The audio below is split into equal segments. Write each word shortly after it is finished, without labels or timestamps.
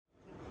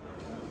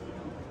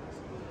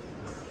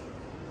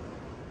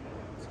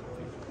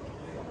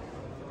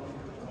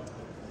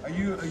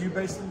Are you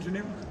based in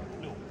Geneva?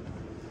 No.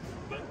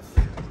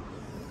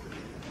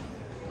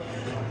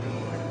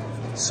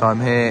 So I'm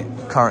here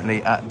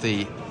currently at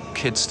the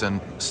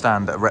Kidston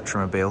stand at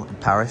Retromobile in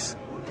Paris.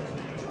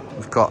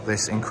 We've got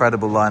this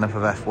incredible lineup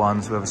of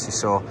F1s. We obviously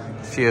saw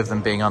a few of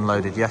them being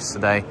unloaded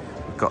yesterday.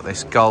 We've got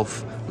this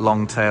Golf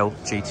Longtail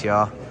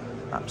GTR,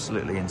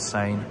 absolutely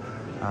insane.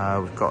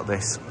 We've got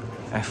this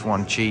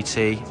F1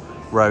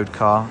 GT road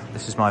car.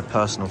 This is my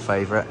personal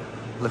favourite.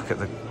 Look at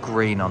the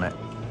green on it,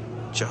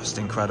 just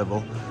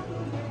incredible.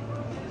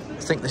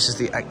 I think this is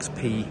the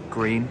XP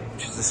green,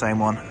 which is the same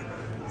one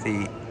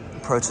the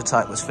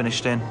prototype was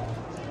finished in.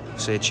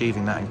 So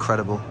achieving that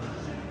incredible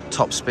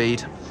top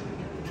speed.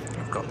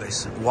 We've got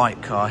this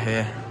white car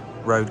here,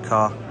 road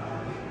car,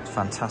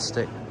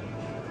 fantastic.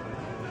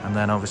 And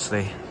then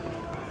obviously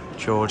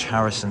George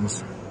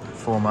Harrison's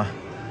former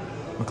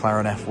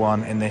McLaren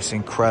F1 in this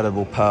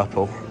incredible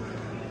purple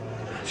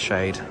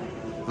shade.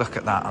 Look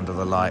at that under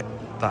the light.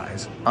 That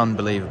is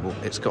unbelievable.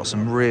 It's got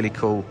some really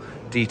cool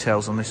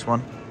details on this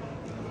one.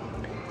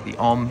 The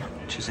Om,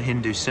 which is a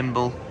Hindu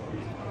symbol.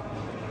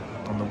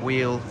 On the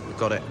wheel, we've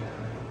got it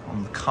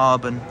on the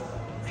carbon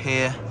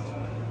here.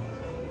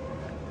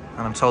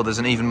 And I'm told there's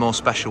an even more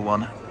special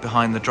one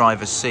behind the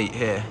driver's seat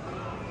here,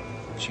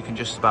 which you can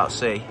just about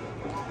see.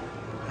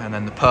 And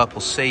then the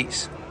purple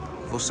seats,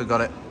 we've also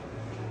got it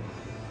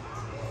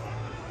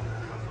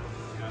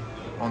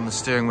on the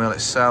steering wheel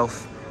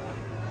itself.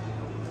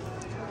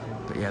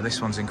 But yeah,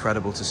 this one's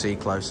incredible to see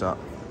close up.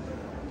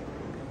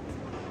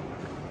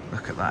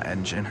 Look at that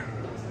engine.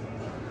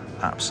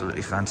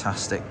 Absolutely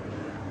fantastic.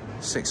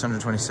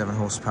 627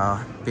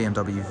 horsepower,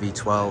 BMW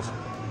V12.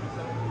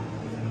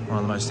 One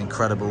of the most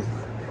incredible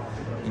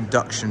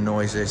induction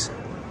noises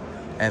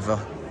ever.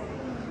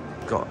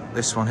 Got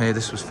this one here.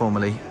 This was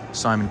formerly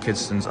Simon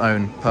Kidston's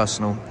own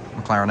personal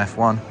McLaren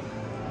F1.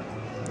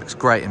 Looks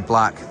great in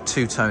black,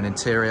 two-tone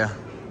interior.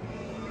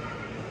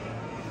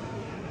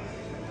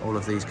 All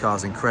of these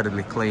cars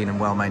incredibly clean and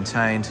well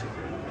maintained.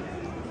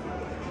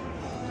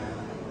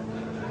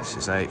 This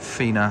is a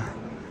Fina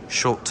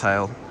short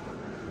tail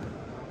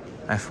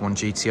F1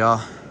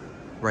 GTR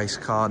race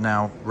car,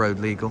 now road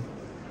legal.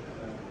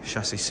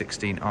 Chassis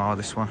 16R,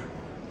 this one.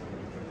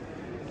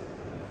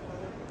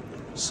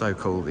 So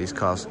cool, these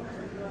cars.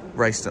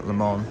 Raced at Le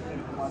Mans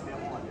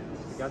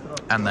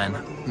and then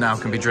now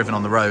can be driven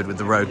on the road with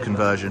the road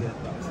conversion.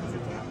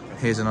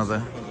 Here's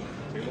another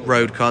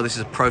road car. This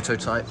is a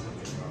prototype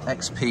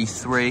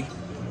XP3.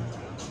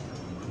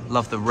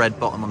 Love the red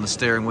bottom on the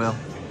steering wheel.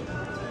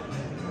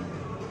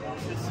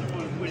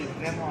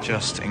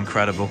 Just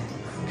incredible.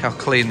 Look how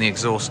clean the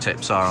exhaust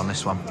tips are on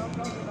this one.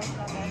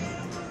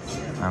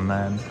 And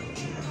then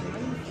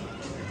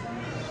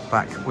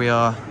back we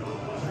are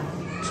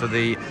to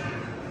the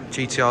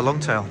GTR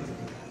Longtail.